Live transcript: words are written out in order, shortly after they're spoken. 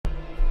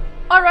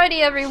Alrighty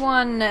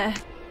everyone,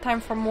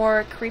 time for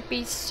more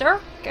creepy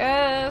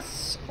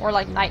circus, or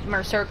like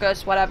nightmare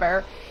circus,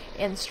 whatever,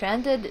 in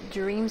Stranded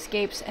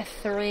Dreamscapes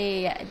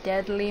Ep3,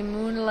 Deadly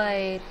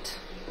Moonlight.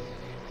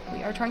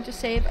 We are trying to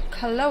save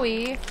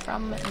Chloe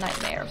from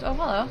nightmares. Oh,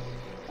 hello.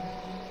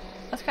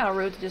 That's kind of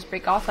rude to just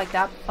break off like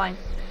that, but fine.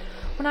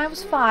 When I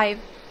was 5,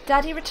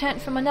 Daddy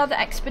returned from another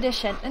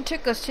expedition and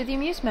took us to the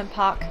amusement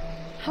park.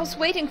 I was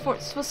waiting for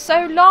it for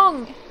so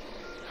long,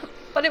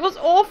 but it was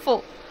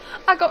awful.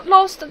 I got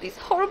lost and these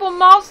horrible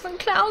masks and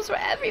clowns were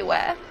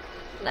everywhere.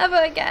 Never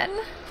again.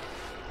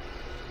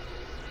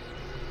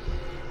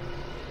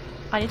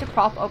 I need to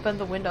prop open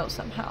the window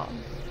somehow.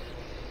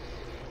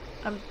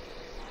 I'm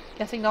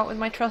guessing not with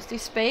my trusty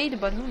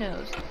spade, but who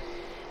knows.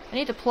 I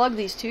need to plug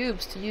these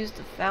tubes to use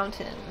the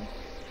fountain.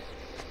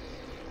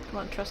 Come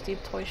on, trusty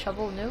toy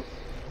shovel. Nope.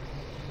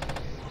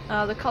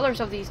 The colors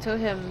of these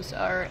totems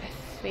are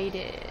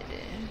faded.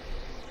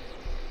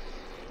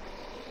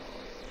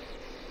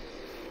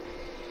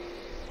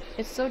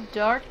 It's so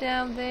dark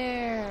down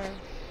there.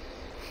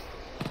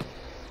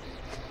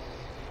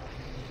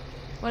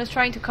 When it's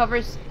trying to cover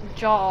his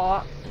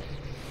jaw,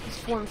 his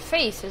formed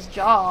face, his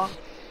jaw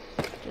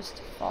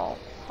just fell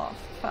off,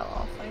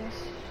 I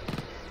guess.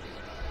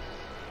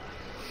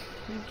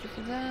 Thank you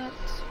for that.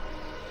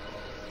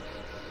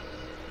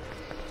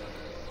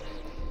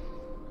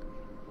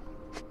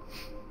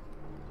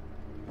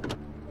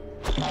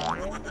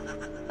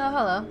 Oh,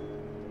 hello.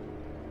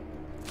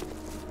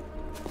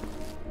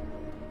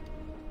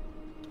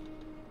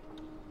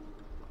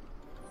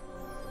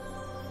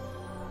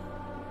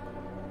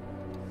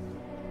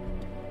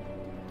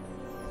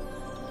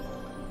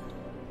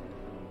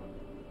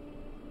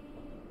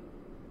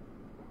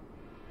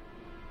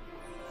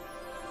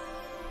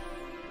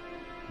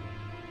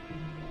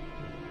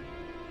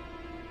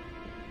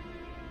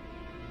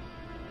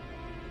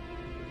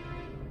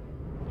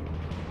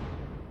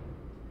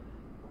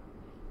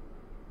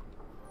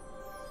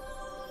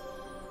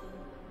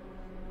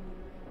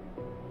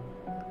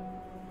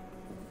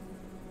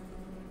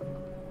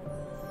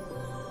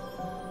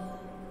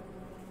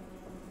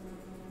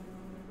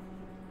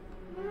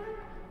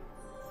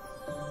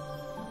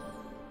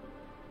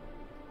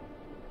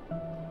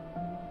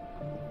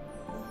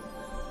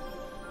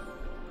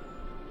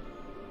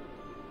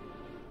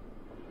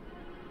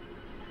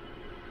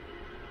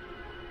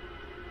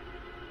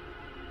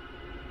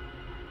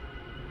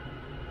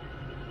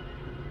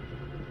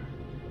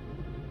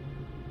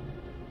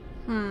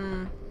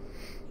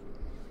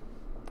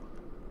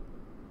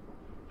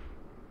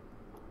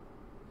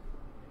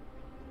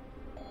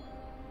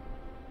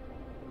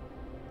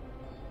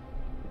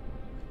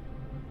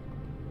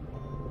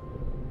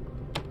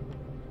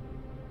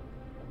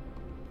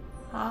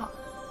 Ah.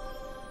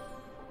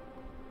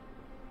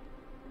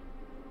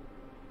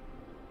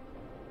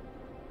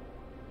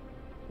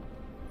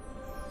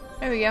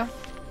 There we go.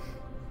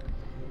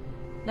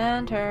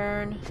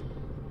 Lantern.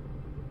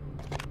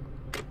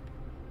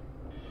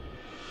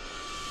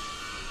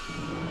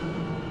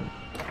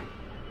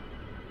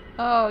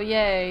 Oh,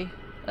 yay.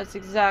 That's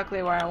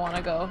exactly where I want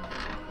to go.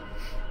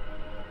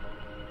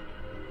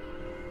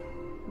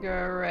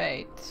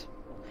 Great.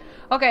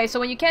 Okay, so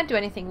when you can't do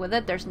anything with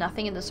it, there's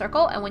nothing in the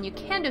circle, and when you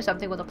can do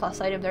something with a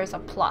plus item, there's a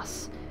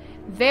plus.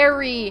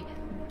 Very,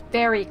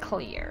 very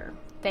clear.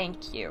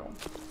 Thank you.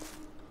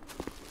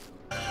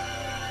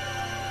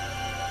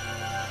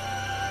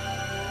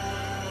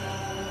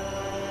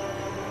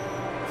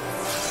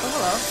 Oh,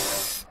 hello.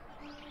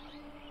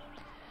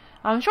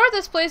 I'm sure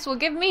this place will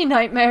give me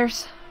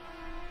nightmares.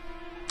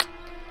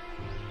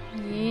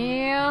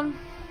 Yeah.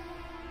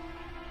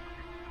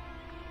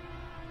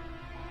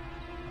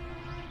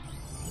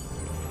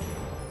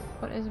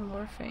 What is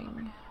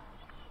morphing?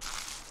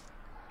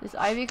 This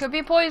ivy could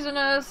be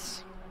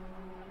poisonous.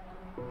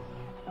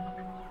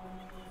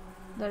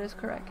 That is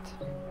correct.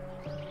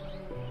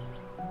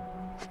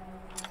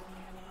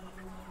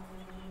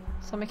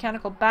 Some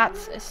mechanical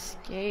bats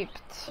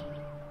escaped.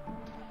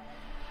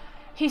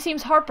 He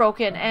seems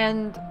heartbroken,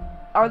 and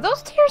are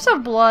those tears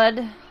of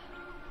blood?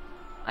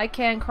 I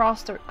can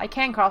cross the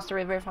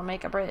river if I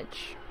make a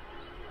bridge.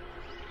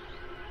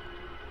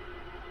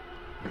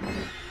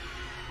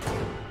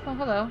 Oh,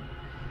 hello.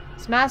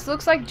 This mask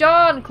looks like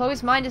John!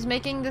 Chloe's mind is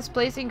making this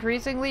place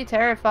increasingly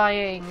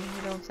terrifying.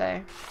 You don't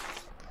say.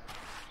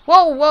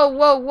 Whoa, whoa,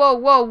 whoa, whoa,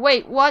 whoa,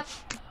 wait, what?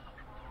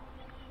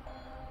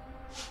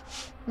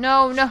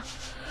 No, no.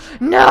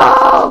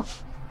 No!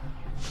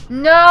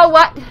 No,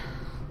 what?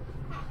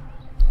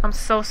 I'm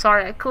so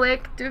sorry, I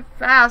clicked too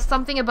fast.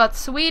 Something about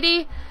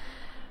Sweetie.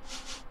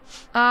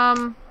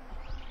 Can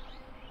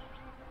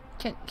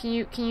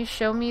you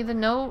show me the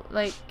note?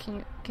 Like,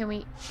 can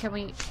we,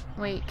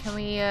 wait, can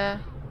we?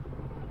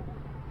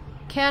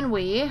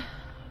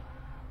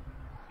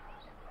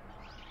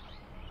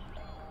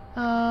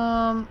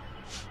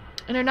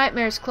 In her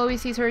nightmares, Chloe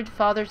sees her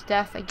father's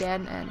death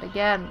again and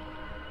again.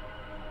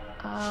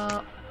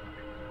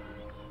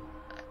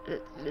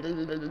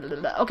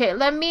 Okay,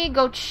 let me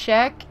go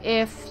check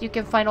if you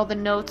can find all the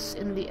notes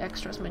in the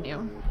extras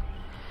menu.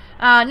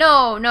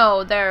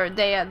 No,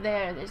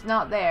 it's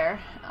not there.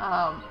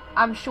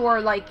 I'm sure,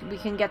 like, we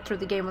can get through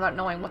the game without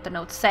knowing what the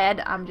note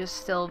said. I'm just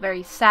still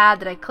very sad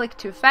that I clicked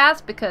too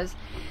fast, because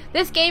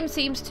this game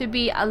seems to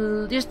be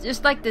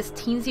just like this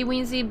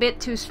teensy-weensy bit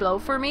too slow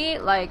for me.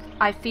 Like,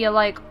 I feel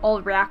like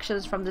all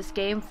reactions from this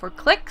game for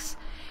clicks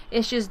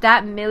is just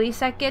that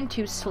millisecond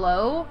too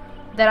slow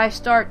that I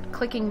start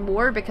clicking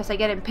more because I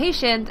get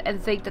impatient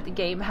and think that the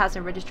game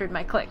hasn't registered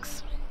my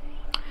clicks.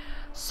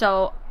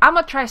 So I'm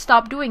gonna try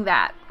stop doing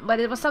that. But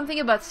it was something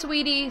about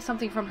Sweetie,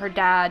 something from her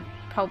dad,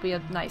 probably a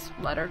nice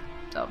letter.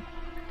 So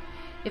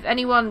if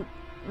anyone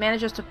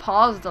manages to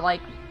pause the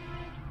like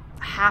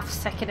half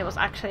second it was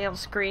actually on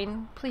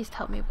screen, please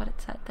tell me what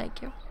it said.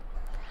 Thank you.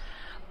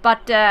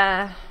 But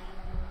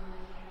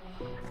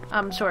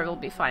I'm sure we'll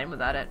be fine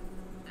without it.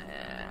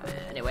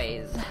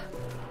 Anyways.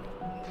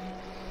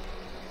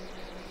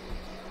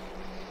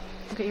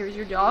 Okay, here's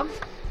your dog.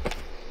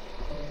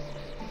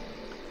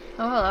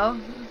 Oh, hello.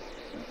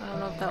 I don't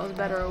know if that was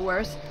better or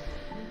worse.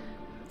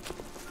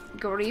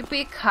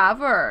 Creepy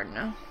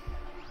cavern.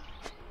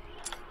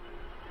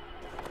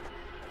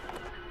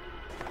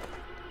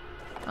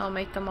 I'll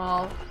make them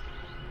all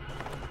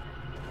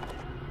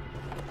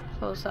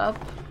close up.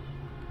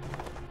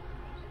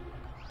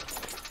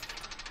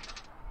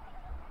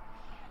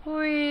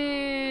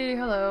 Whee!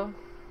 Hello.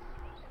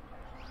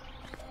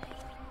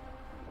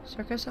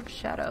 Circus of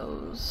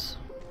Shadows.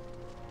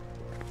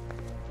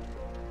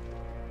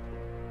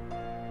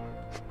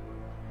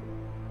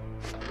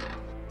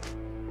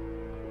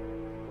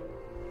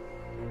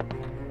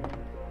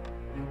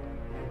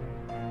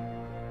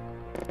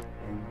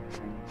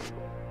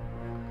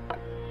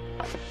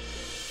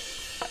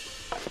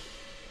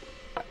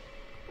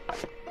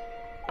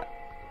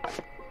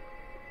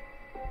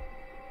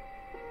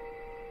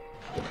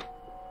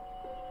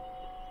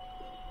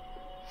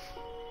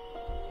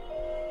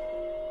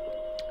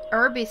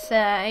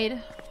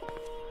 Herbicide. I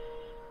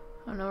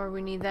don't know where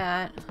we need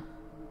that.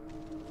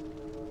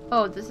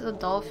 Oh, this is a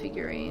doll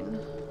figurine.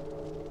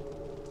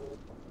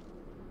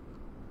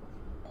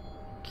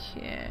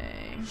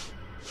 Okay.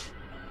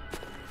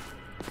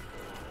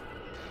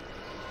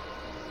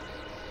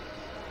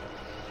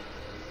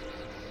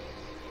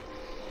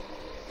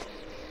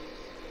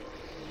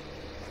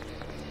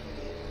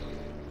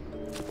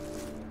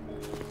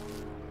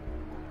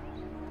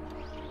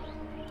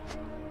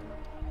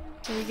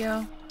 There we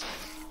go.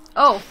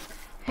 Oh,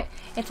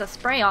 it's a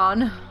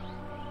spray-on.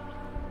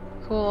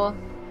 Cool.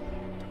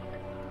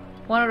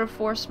 1 out of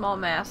 4 small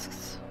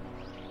masks.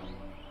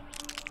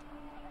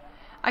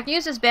 I can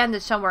use this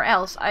bandage somewhere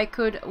else. I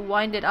could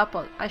wind it up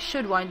on... I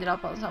should wind it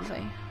up on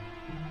something.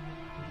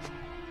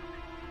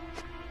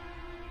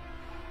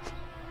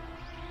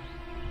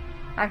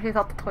 I actually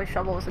thought the toy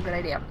shovel was a good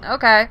idea.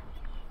 Okay.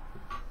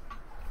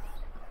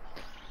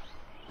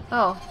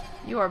 Oh,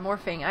 you are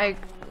morphing. I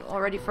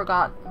already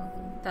forgot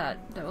that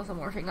there was a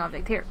morphing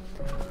object here.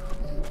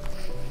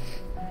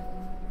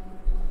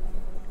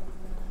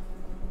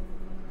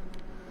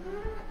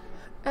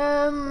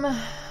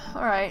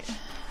 Alright.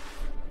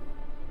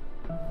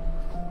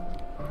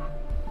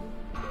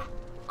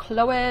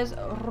 Chloe's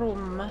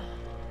room.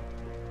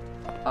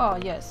 Oh,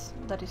 yes,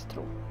 that is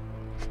true.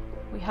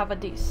 We have a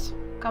this.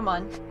 Come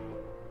on.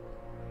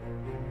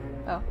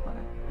 Oh, okay.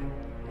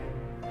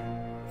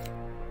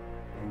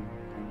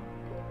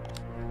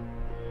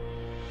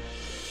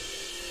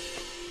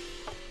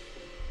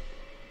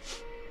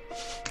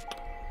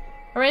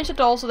 Arrange the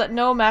dolls so that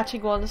no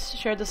matching ones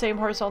share the same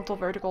horizontal,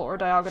 vertical, or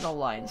diagonal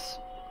lines.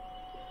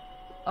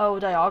 Oh,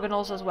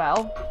 diagonals as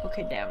well?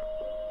 Okay, damn.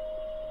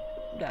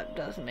 That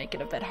does make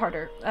it a bit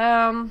harder.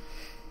 Ah,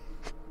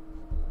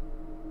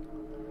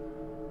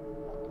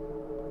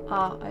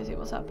 I see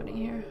what's happening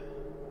here.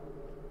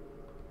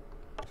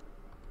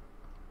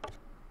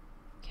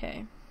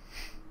 Okay.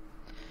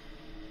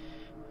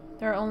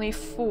 There are only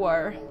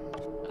 4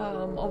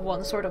 of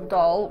one sort of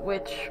doll,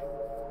 which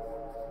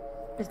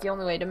is the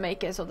only way to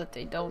make it so that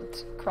they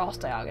don't cross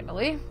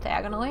diagonally.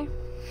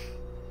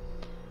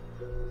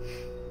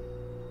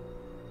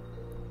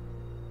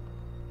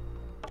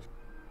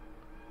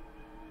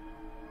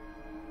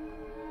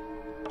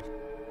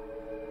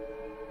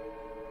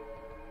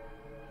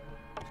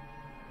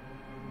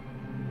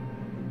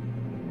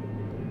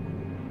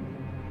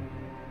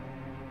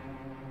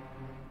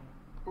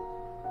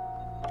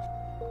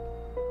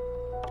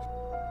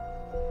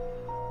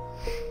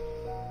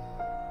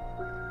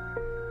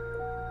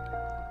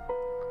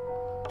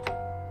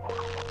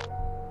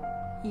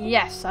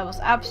 Yes, I was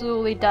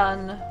absolutely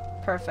done.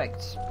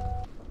 Perfect.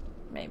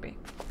 Maybe.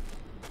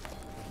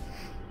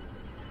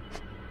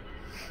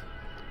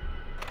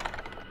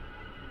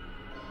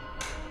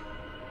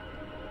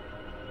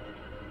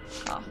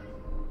 Oh.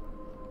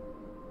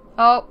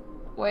 Oh,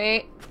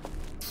 wait.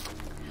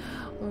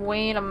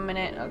 Wait a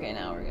minute. Okay,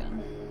 now we're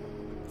good.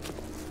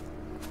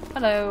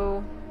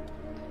 Hello.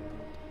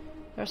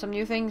 There are some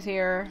new things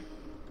here.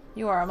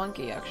 You are a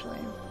monkey, actually.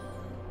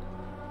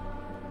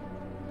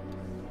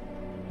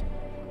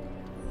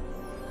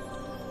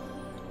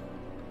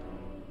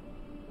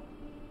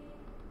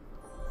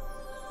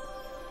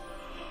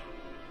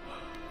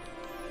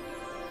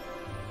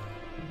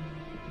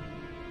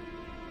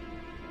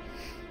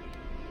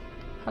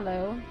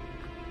 Hello.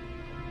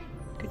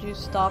 Could you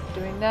stop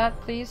doing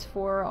that, please,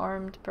 for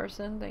armed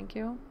person? Thank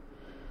you.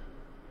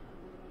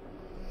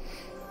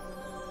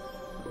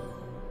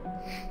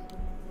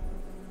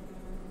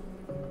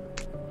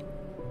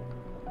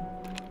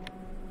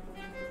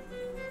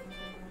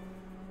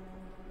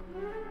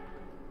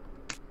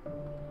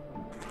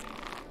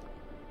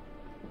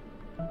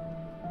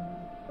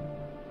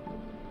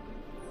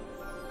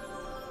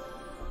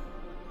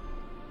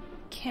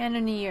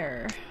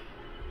 Cannoneer.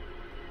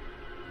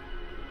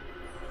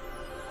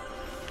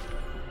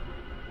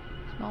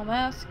 Small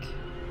mask.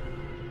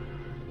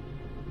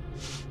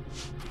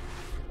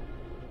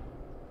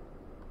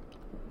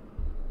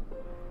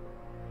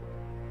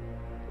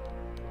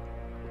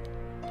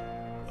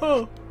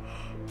 Oh.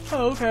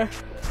 Oh, okay.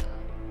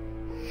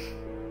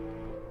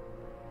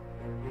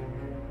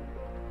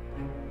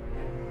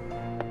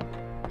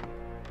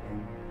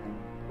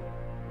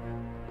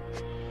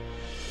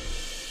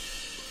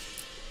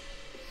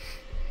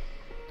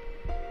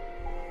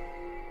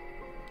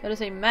 That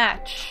is a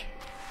match.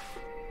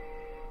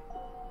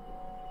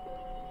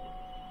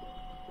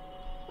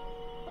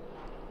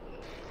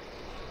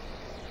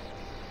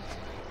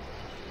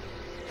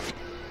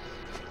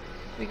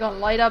 We gonna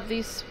light up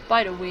these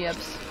spider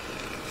webs.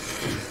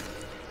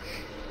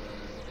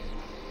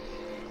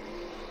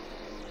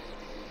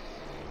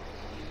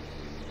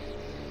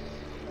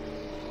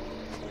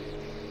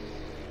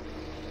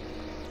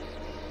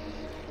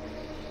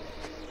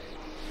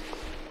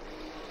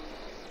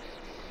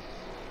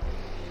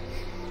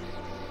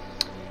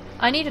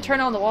 I need to turn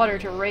on the water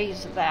to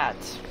raise that.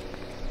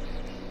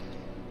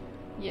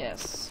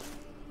 Yes.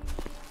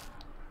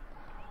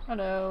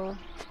 Hello.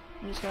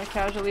 I'm just gonna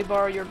casually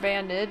borrow your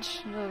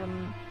bandage.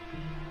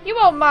 You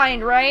won't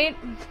mind, right?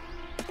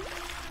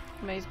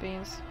 Maze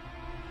beans.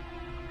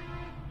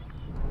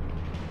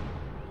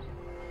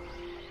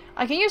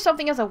 I can use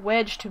something as a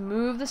wedge to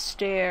move the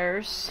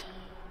stairs.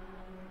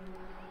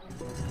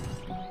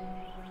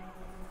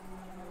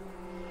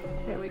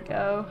 There we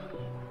go.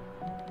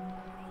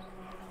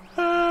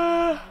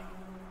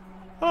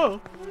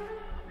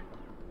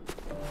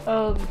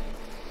 Oh.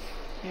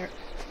 Here.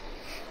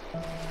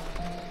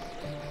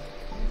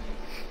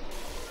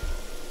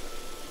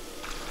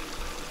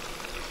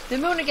 The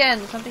moon again!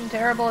 Something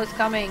terrible is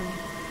coming.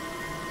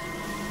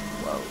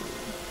 Whoa.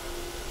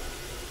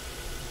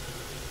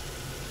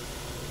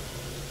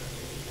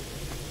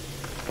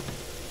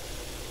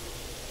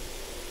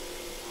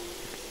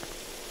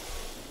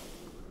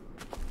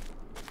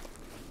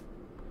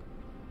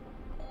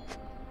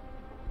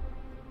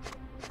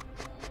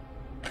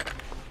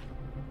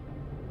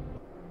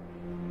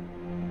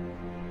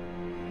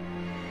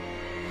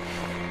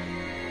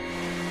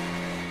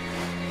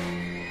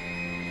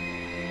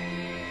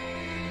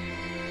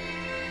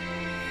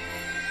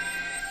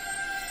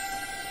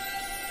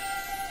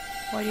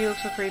 Why do you look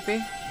so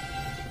creepy?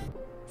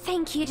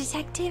 Thank you,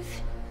 Detective.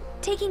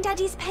 Taking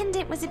Daddy's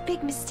pendant was a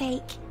big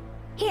mistake.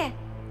 Here,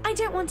 I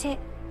don't want it.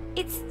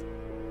 It's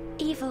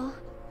evil.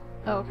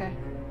 Oh, okay.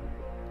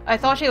 I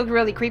thought she looked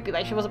really creepy,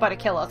 like she was about to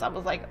kill us. I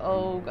was like,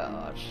 oh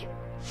gosh.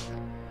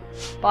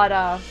 But,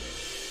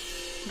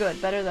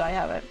 good. Better that I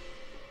have it.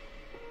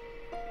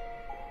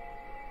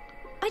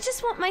 I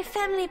just want my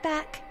family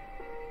back.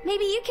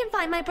 Maybe you can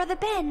find my brother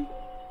Ben.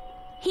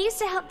 He used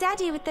to help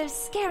Daddy with those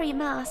scary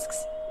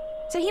masks.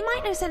 So he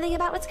might know something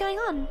about what's going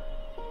on.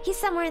 He's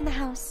somewhere in the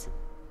house.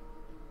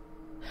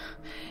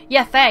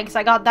 Yeah, thanks.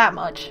 I got that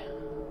much.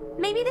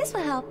 Maybe this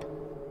will help.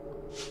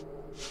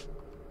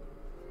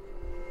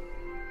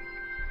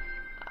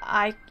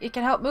 It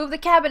can help move the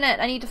cabinet.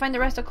 I need to find the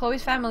rest of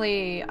Chloe's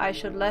family. I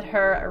should let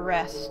her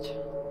rest.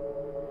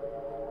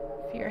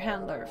 Fear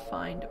handler,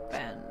 find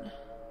Ben.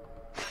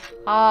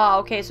 Ah,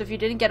 okay. So if you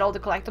didn't get all the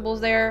collectibles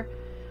there,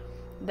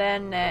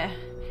 then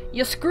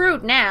you're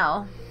screwed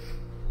now.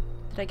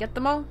 Did I get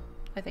them all?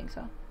 I think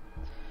so.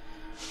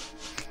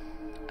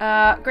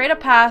 Create a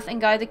path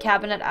and guide the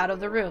cabinet out of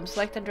the room.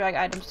 Select and drag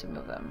items to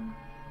move them.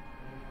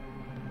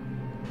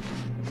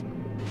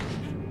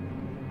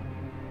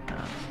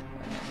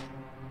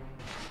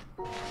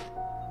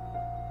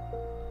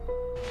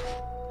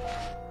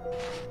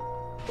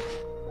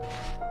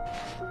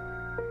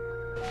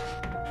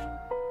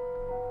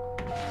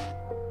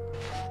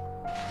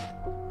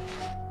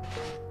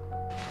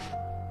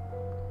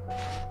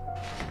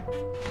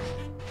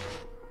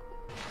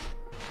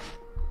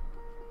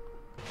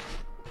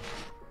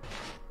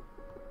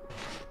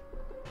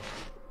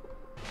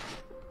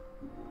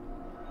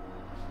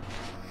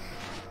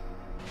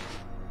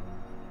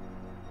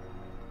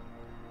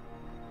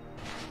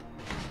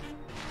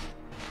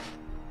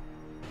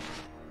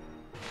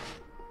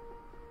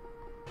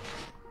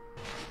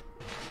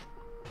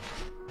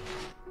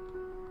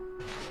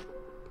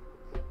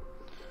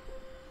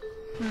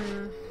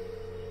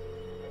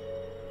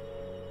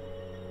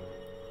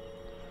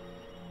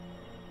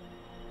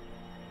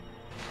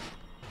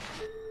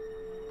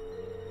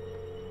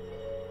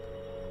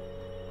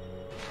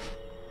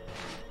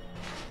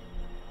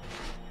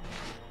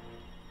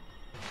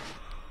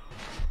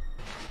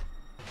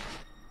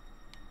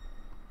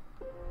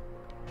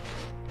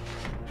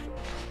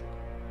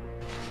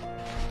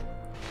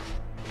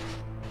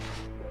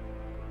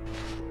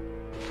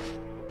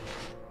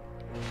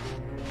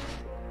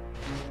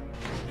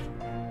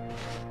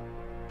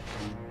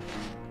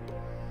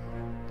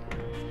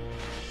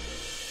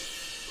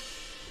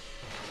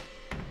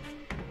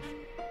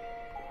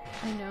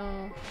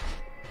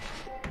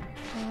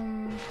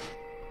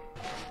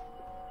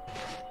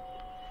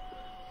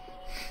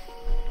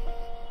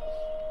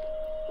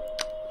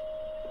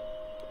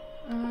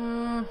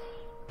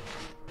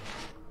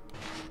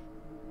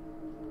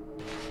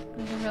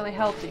 I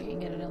hope that you can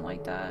get it in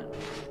like that.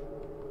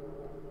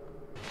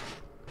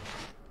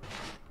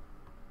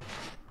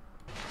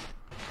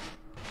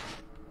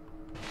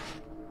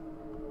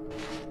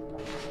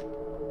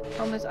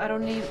 Problem is, I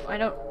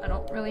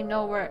don't really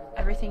know where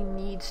everything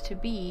needs to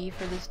be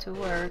for this to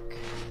work.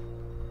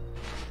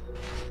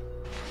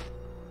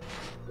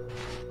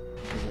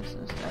 Do this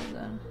instead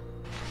then.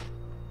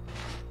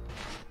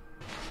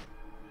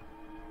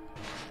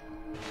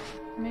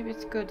 Maybe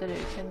it's good that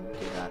it can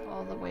do that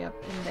all the way up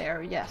in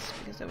there. Yes,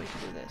 because then we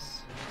can do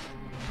this.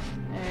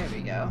 There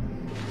we go.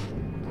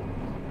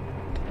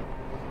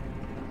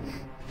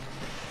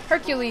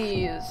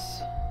 Hercules!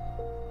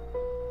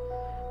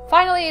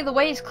 Finally, the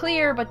way is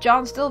clear, but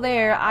John's still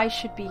there. I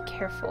should be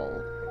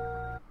careful.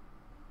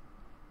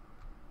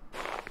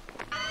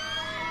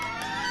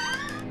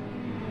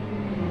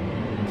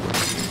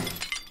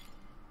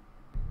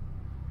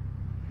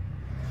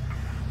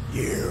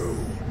 You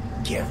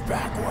give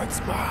back what's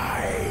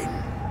mine.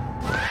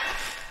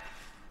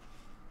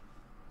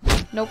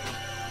 Nope.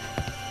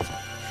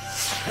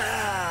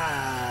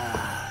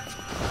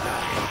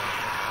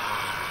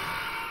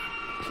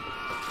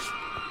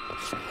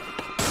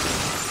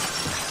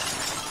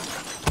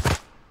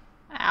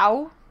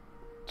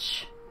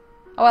 Ouch.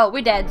 Oh well,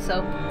 we're dead,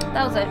 so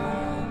that was it.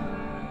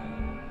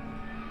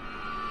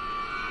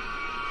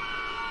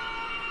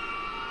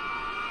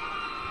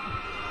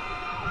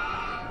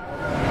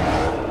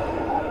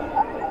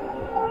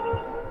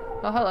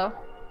 Oh, hello.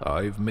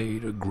 I've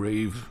made a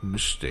grave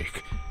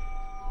mistake.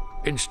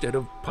 Instead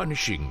of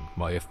punishing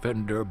my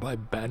offender by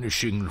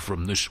banishing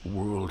from this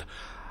world,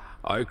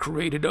 I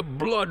created a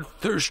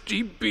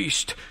bloodthirsty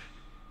beast.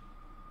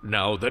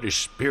 Now that his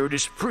spirit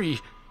is free,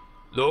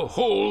 the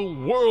whole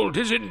world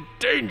is in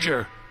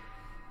danger.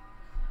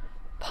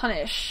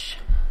 Punish.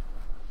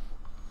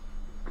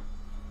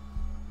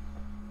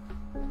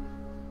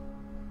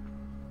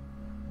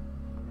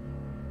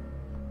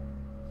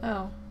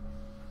 Oh.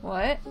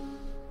 What?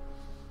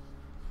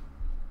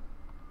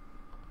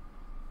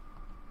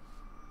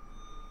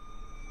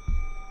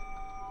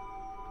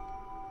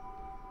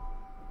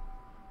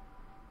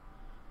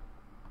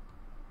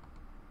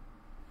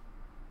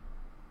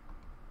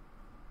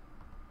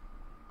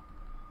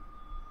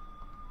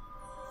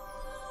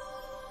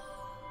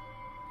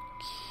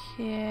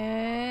 Okay.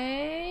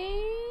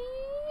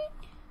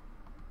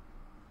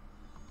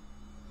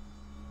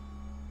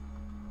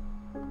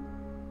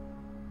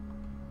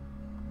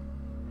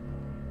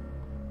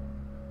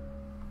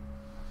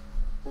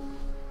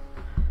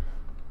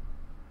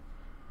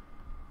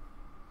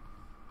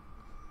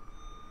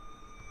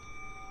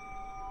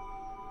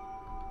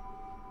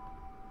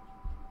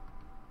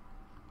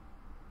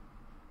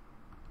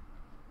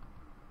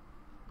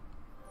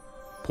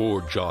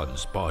 Poor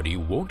John's body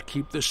won't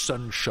keep the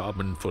Sun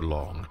Shaman for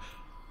long.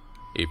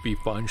 If he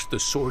finds the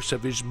source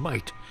of his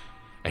might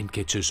and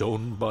gets his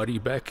own body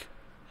back,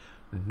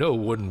 no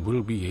one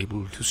will be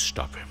able to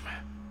stop him.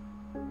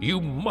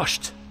 You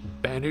must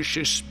banish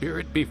his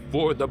spirit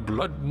before the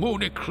blood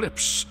moon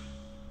eclipse.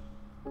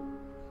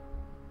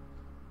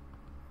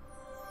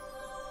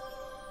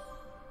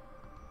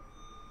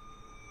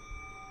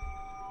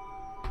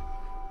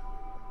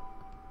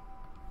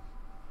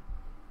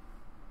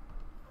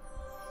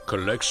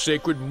 Collect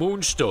sacred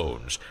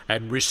moonstones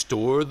and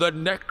restore the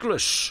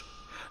necklace.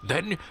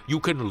 Then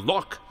you can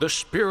lock the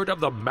spirit of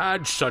the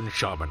mad Sun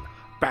Shaman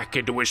back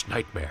into his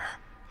nightmare.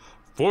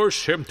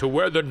 Force him to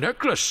wear the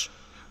necklace.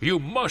 You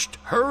must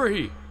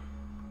hurry.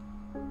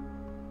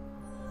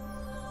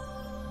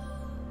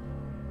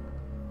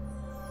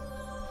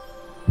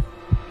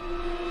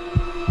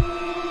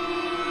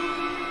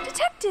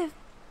 Detective!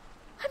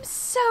 I'm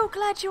so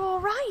glad you're all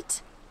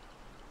right.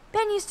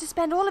 Ben used to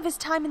spend all of his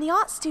time in the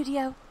art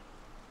studio.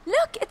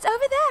 Look, it's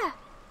over there.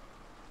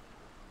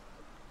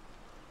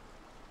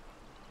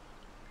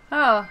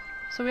 Oh,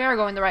 so we are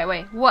going the right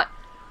way. What?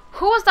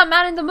 Who was that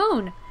man in the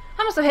moon?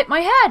 I must have hit my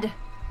head.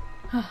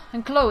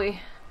 And Chloe.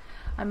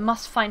 I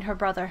must find her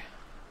brother.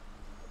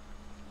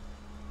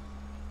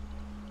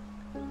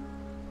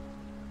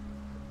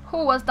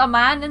 Who was the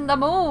man in the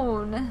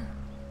moon?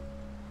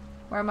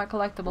 Where are my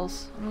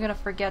collectibles? I'm gonna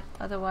forget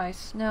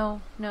otherwise.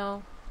 No,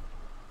 no.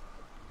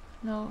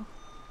 No.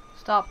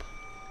 Stop.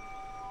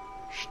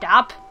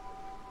 Stop!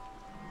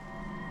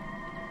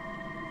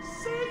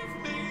 Save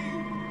me!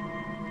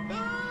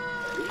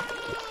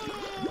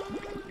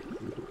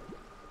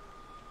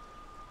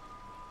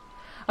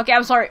 Okay,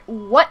 I'm sorry.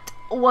 What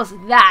was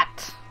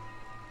that?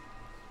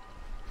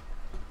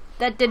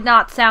 That did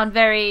not sound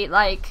very,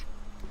 like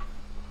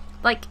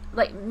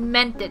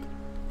meant it.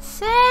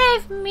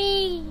 Save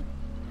me!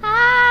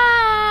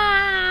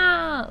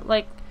 Ah!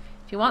 Like,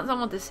 if you want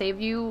someone to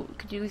save you,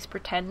 could you at least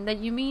pretend that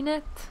you mean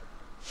it?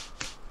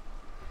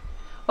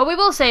 Well, we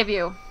will save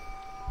you.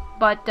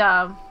 But,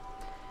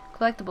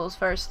 collectibles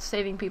first,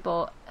 saving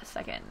people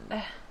second.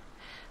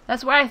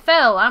 That's where I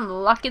fell. I'm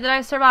lucky that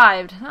I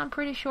survived. I'm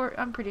pretty sure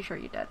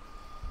you're dead.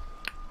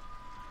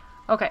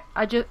 Okay,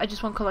 I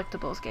just want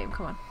collectibles game,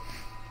 come on.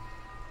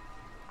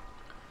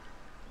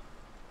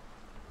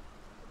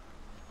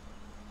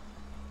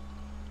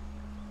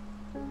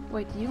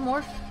 Wait, did you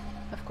morph?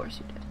 Of course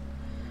you did.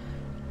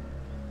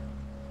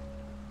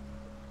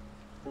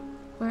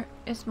 Where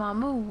is my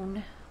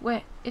moon?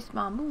 Where is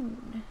my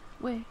moon?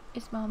 Where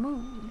is my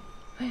moon?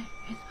 Where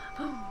is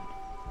my moon?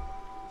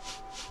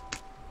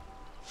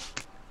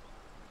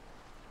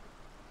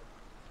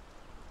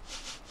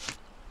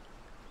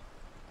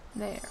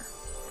 There.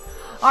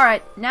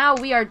 Alright, now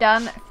we are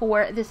done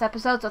for this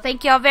episode. So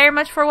thank you all very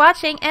much for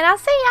watching, and I'll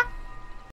see ya!